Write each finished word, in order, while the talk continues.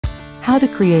How to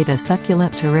create a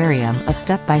succulent terrarium, a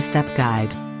step-by-step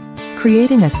guide.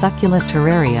 Creating a succulent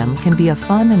terrarium can be a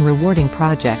fun and rewarding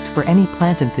project for any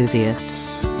plant enthusiast.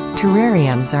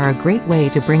 Terrariums are a great way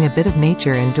to bring a bit of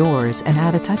nature indoors and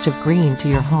add a touch of green to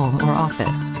your home or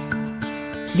office.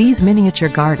 These miniature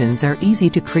gardens are easy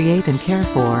to create and care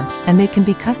for, and they can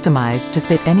be customized to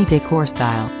fit any decor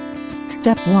style.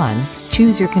 Step 1.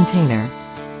 Choose your container.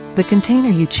 The container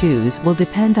you choose will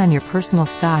depend on your personal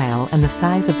style and the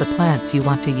size of the plants you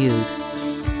want to use.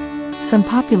 Some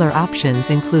popular options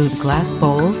include glass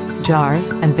bowls, jars,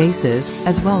 and vases,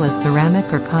 as well as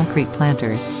ceramic or concrete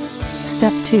planters.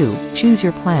 Step 2. Choose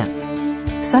your plants.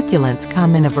 Succulents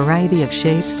come in a variety of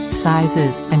shapes,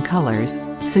 sizes, and colors,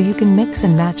 so you can mix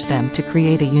and match them to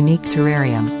create a unique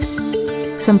terrarium.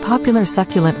 Some popular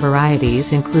succulent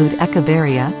varieties include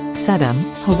Echeveria, Sedum,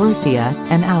 Haworthia,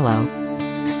 and Aloe.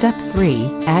 Step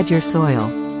 3. Add your soil.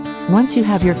 Once you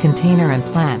have your container and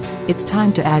plants, it's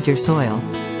time to add your soil.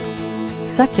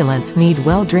 Succulents need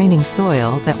well-draining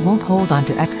soil that won't hold on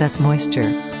to excess moisture.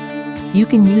 You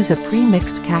can use a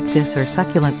pre-mixed cactus or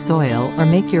succulent soil or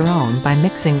make your own by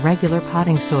mixing regular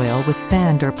potting soil with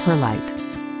sand or perlite.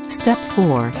 Step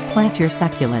 4. Plant your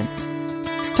succulents.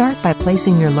 Start by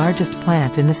placing your largest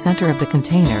plant in the center of the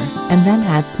container, and then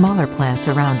add smaller plants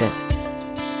around it.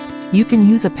 You can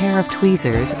use a pair of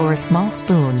tweezers or a small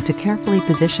spoon to carefully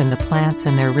position the plants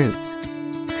and their roots.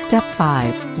 Step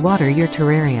 5. Water your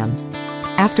terrarium.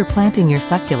 After planting your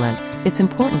succulents, it's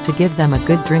important to give them a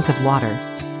good drink of water.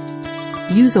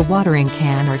 Use a watering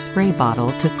can or spray bottle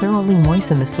to thoroughly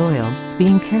moisten the soil,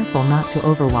 being careful not to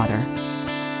overwater.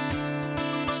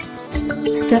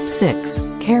 Step 6.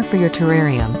 Care for your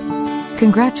terrarium.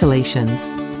 Congratulations!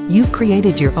 You've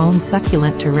created your own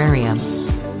succulent terrarium.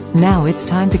 Now it's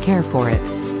time to care for it.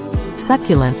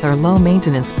 Succulents are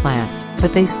low-maintenance plants,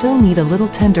 but they still need a little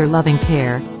tender loving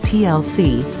care,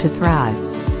 TLC, to thrive.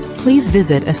 Please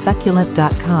visit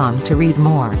asucculent.com to read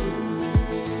more.